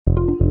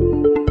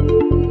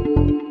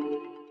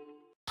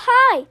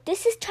Hi,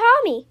 this is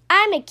Tommy.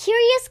 I'm a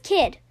curious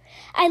kid.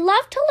 I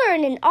love to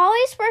learn and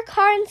always work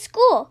hard in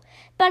school,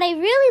 but I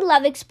really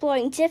love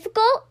exploring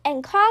difficult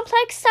and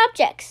complex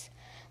subjects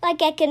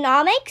like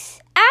economics,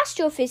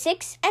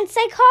 astrophysics, and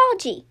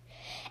psychology.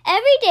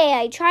 Every day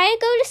I try to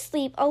go to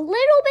sleep a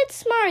little bit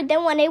smarter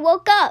than when I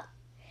woke up.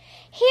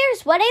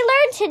 Here's what I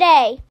learned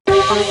today.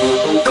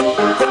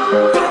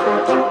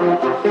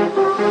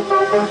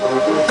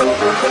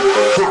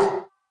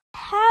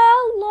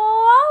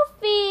 Hello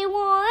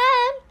everyone,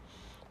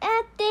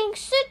 and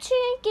thanks for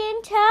tuning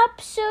in to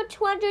episode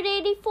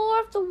 284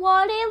 of the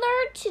What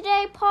I Learned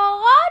Today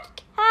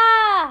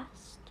podcast.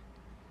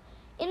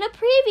 In a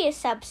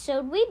previous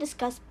episode, we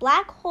discussed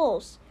black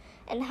holes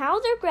and how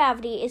their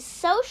gravity is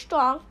so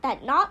strong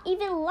that not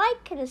even light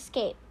can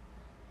escape.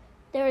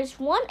 There is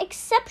one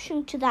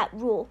exception to that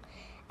rule,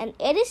 and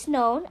it is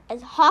known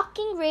as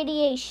Hawking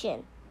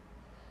radiation.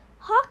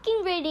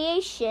 Hawking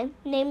radiation,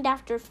 named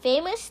after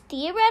famous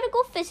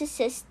theoretical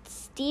physicist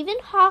Stephen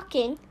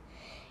Hawking,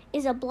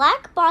 is a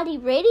black body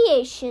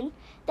radiation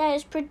that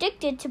is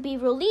predicted to be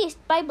released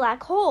by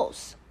black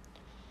holes.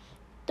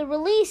 The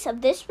release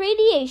of this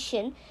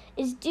radiation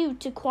is due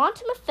to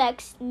quantum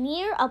effects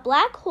near a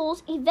black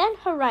hole's event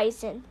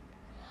horizon.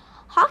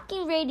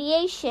 Hawking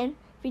radiation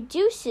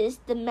reduces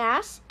the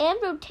mass and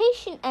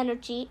rotation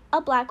energy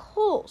of black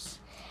holes,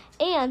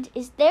 and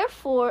is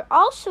therefore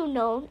also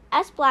known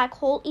as black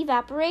hole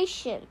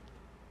evaporation.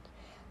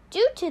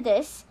 Due to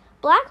this,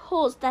 black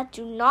holes that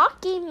do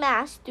not gain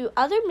mass through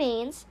other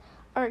means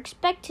are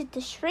expected to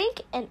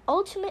shrink and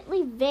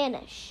ultimately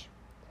vanish.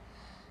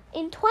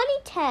 In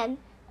 2010,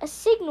 a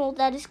signal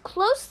that is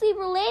closely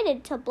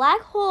related to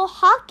black hole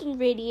Hawking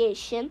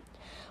radiation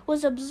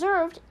was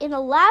observed in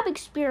a lab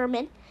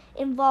experiment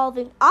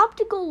involving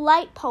optical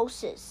light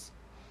pulses.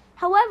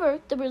 However,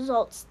 the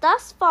results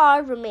thus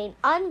far remain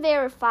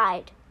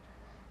unverified.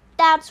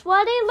 That's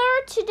what I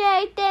learned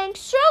today.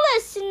 Thanks for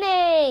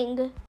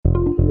listening.